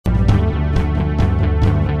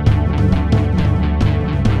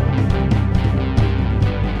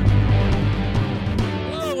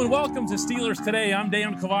to Steelers Today. I'm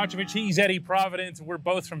Dan Kovacevic. He's Eddie Providence. We're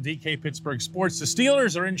both from DK Pittsburgh Sports. The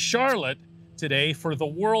Steelers are in Charlotte today for the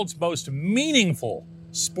world's most meaningful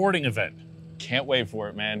sporting event. Can't wait for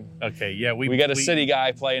it, man. Okay, yeah. We got a city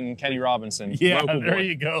guy playing Kenny Robinson. Yeah, there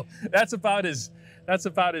you go. That's about as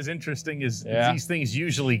interesting as these things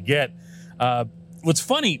usually get. What's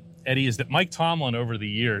funny, Eddie, is that Mike Tomlin over the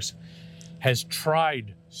years has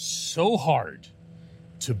tried so hard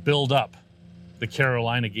to build up the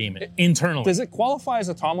Carolina game internally. Does it qualify as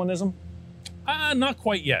a Tomlinism? Not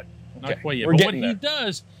quite yet. Okay. Not quite yet. We're but getting what he there.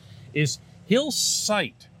 does is he'll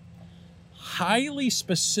cite highly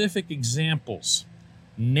specific examples,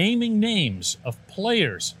 naming names of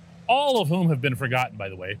players, all of whom have been forgotten, by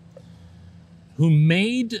the way, who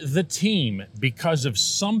made the team because of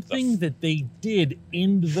something that they did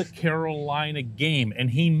in the Carolina game. And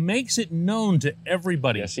he makes it known to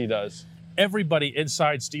everybody. Yes, he does. Everybody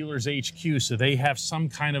inside Steelers HQ, so they have some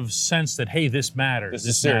kind of sense that, hey, this matters.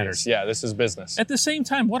 This is serious. Yeah, this is business. At the same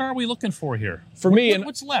time, what are we looking for here?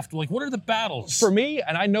 What's left? Like, what are the battles? For me,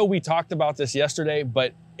 and I know we talked about this yesterday,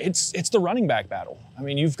 but it's the running back battle. I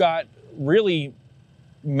mean, you've got really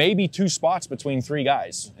maybe two spots between three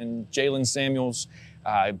guys, and Jalen Samuels,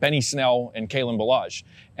 Benny Snell, and Kalen Ballage.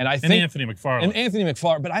 And Anthony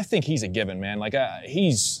McFarland. But I think he's a given, man. Like,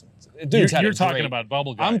 You're talking about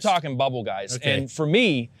bubble guys. I'm talking bubble guys. Okay. And for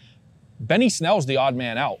me, Benny Snell's the odd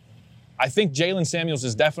man out. I think Jalen Samuels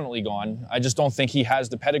is definitely gone. I just don't think he has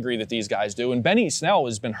the pedigree that these guys do. And Benny Snell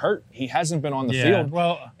has been hurt. He hasn't been on the field.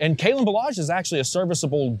 Well, and Kalen Ballage is actually a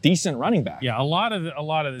serviceable, decent running back. Yeah, a lot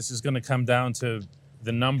of this is going to come down to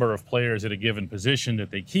the number of players at a given position that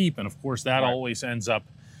they keep. And, of course, that always ends up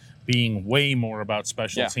being way more about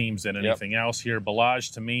special teams than anything else here.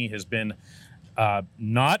 Ballage, to me, has been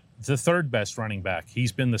not the third best running back.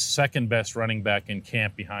 He's been the second best running back in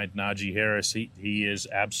camp behind Najee Harris. He is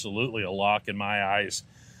absolutely a lock in my eyes.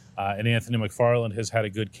 And Anthony McFarland has had a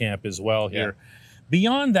good camp as well here.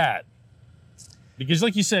 Beyond that, because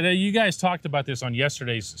like you said, you guys talked about this on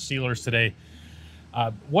yesterday's Steelers Today.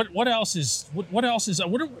 What else is I'll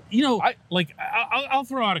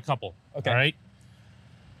throw out a couple. Okay. All right.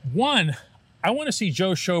 One, I want to see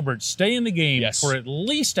Joe Schobert stay in the game for at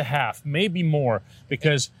least a half, maybe more,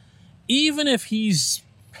 because even if he's,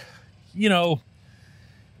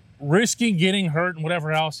 risking getting hurt and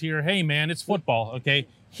whatever else here, hey, man, it's football, okay?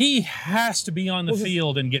 He has to be on the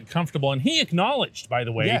field and get comfortable. And he acknowledged, by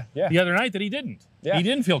the way, the other night that he didn't. Yeah. He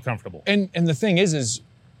didn't feel comfortable. And the thing is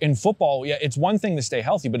in football, it's one thing to stay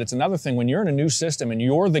healthy, but it's another thing when you're in a new system and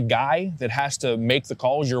you're the guy that has to make the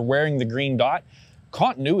calls, you're wearing the green dot.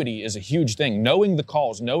 Continuity is a huge thing. Knowing the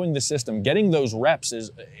calls, knowing the system, getting those reps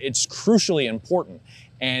it's crucially important.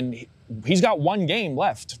 And he's got one game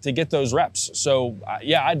left to get those reps. So,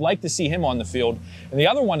 I'd like to see him on the field. And the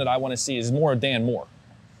other one that I want to see is more of Dan Moore.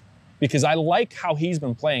 Because I like how he's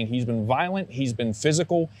been playing. He's been violent. He's been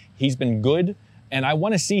physical. He's been good. And I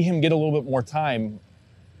want to see him get a little bit more time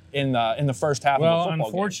in the first half of the football game. Well,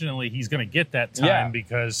 unfortunately, he's going to get that time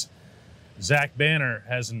because Zach Banner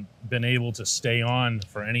hasn't been able to stay on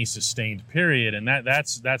for any sustained period, and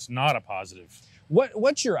that's not a positive.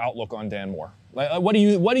 What's your outlook on Dan Moore? What do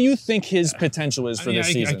you think his potential is for this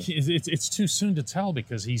season? It's too soon to tell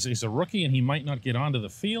because he's a rookie and he might not get onto the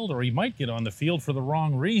field, or he might get on the field for the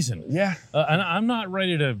wrong reason. Yeah, and I'm not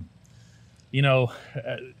ready to,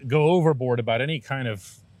 go overboard about any kind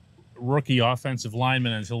of rookie offensive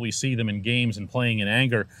lineman until we see them in games and playing in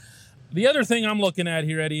anger. The other thing I'm looking at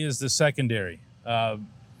here, Eddie, is the secondary.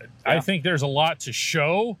 I think there's a lot to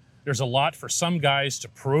show. There's a lot for some guys to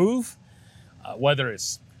prove, whether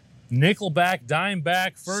it's nickel back, dime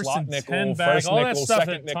back, first slot and nickel, 10 back, first all nickel, that stuff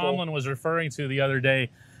second that nickel. Tomlin was referring to the other day.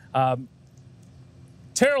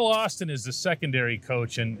 Terrell Austin is the secondary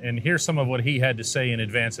coach, and here's some of what he had to say in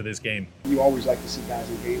advance of this game. You always like to see guys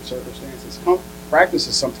in game circumstances. Practice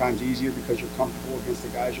is sometimes easier because you're comfortable against the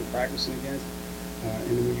guys you're practicing against.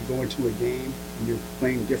 And then when you go into a game and you're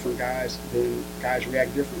playing different guys, then guys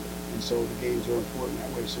react differently. And so the games are important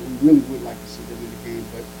that way. So we really would like to see them in the game,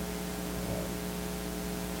 but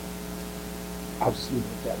I'll just leave it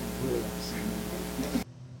at that. We really like to see them in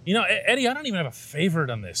the game. Eddie, I don't even have a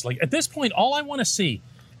favorite on this. Like, at this point, all I want to see,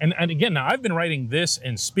 and again, now I've been writing this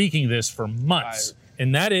and speaking this for months,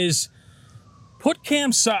 and that is put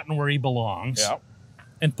Cam Sutton where he belongs. Yeah.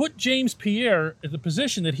 And put James Pierre at the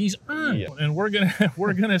position that he's earned. Yeah. And we're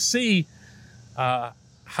gonna see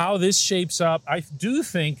how this shapes up. I do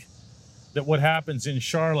think that what happens in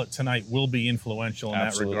Charlotte tonight will be influential in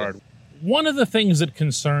that regard. One of the things that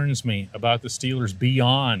concerns me about the Steelers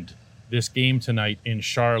beyond this game tonight in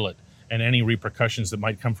Charlotte and any repercussions that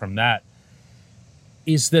might come from that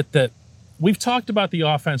is that the we've talked about the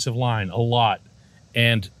offensive line a lot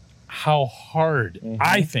and how hard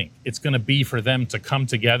I think it's going to be for them to come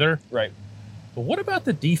together. Right. But what about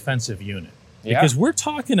the defensive unit? Yeah. Because we're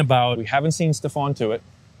talking about... We haven't seen Stephon Tuitt.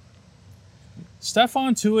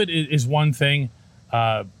 Stephon Tuitt is one thing.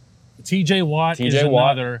 TJ Watt is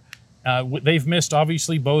another. They've missed,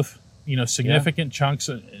 obviously, both significant chunks,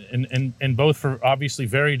 and both for obviously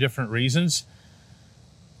very different reasons.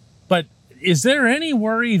 But is there any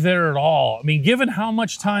worry there at all? I mean, given how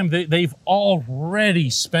much time they've already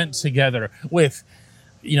spent together with,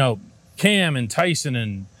 Cam and Tyson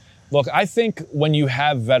and... Look, I think when you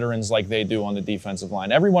have veterans like they do on the defensive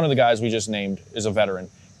line, every one of the guys we just named is a veteran.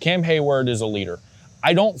 Cam Hayward is a leader.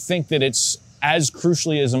 I don't think that it's as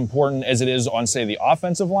crucially as important as it is on, say, the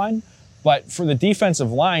offensive line. But for the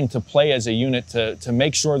defensive line to play as a unit, to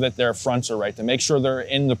make sure that their fronts are right, to make sure they're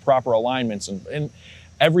in the proper alignments and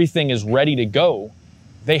everything is ready to go,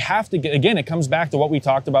 they have to get, again, it comes back to what we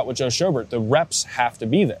talked about with Joe Schobert. The reps have to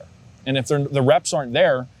be there. And if the reps aren't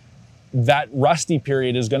there, that rusty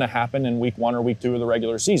period is going to happen in week 1 or week 2 of the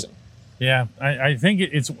regular season. Yeah, I think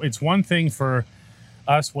it's one thing for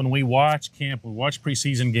us when we watch camp, we watch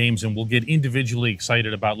preseason games, and we'll get individually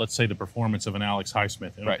excited about, let's say, the performance of an Alex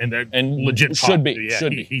Highsmith. Right. And legit should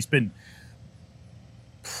be. He's been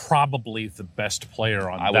probably the best player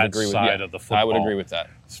on that side of the football. I would agree with that.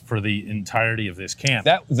 For the entirety of this camp.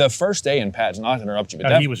 The first day in pads, not to interrupt you,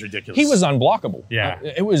 but he was ridiculous. He was unblockable. Yeah.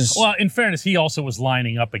 It was... Well, in fairness, he also was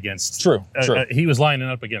lining up against... True. He was lining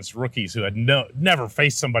up against rookies who had never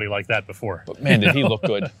faced somebody like that before. But man, did he look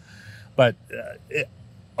good. But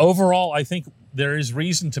overall, I think there is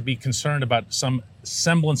reason to be concerned about some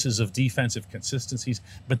semblances of defensive consistencies.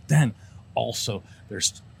 But then also,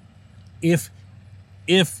 there's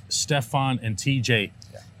if Stephon and TJ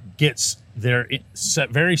gets their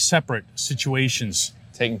very separate situations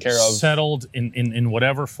taken care of, settled in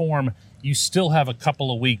whatever form, you still have a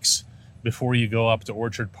couple of weeks before you go up to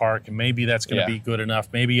Orchard Park, and maybe that's going to be good enough.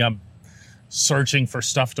 Maybe I'm searching for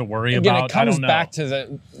stuff to worry about. It comes back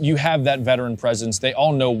to you have that veteran presence. They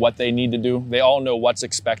all know what they need to do. They all know what's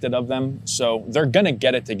expected of them. So they're going to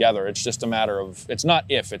get it together. It's just a matter of, it's not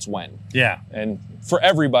if, it's when. Yeah. And for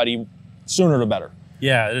everybody, sooner the better.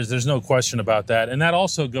 Yeah, there's no question about that. And that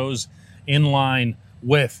also goes in line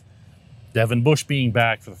with Devin Bush being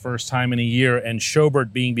back for the first time in a year and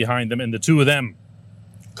Schobert being behind them, and the two of them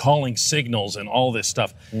calling signals and all this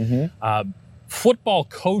stuff. Football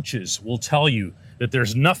coaches will tell you that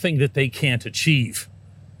there's nothing that they can't achieve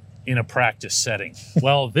in a practice setting.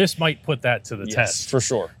 Well, this might put that to the test. Yes, for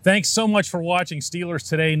sure. Thanks so much for watching Steelers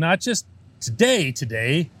Today, not just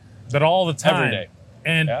today, but all the time. Every day.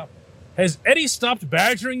 And has Eddie stopped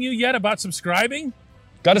badgering you yet about subscribing?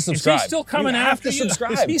 Got to subscribe. Is he still coming after you?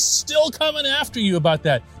 Subscribe. Is he still coming after you about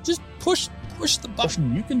that? Just push the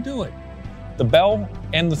button. You can do it. The bell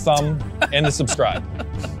and the thumb and the subscribe.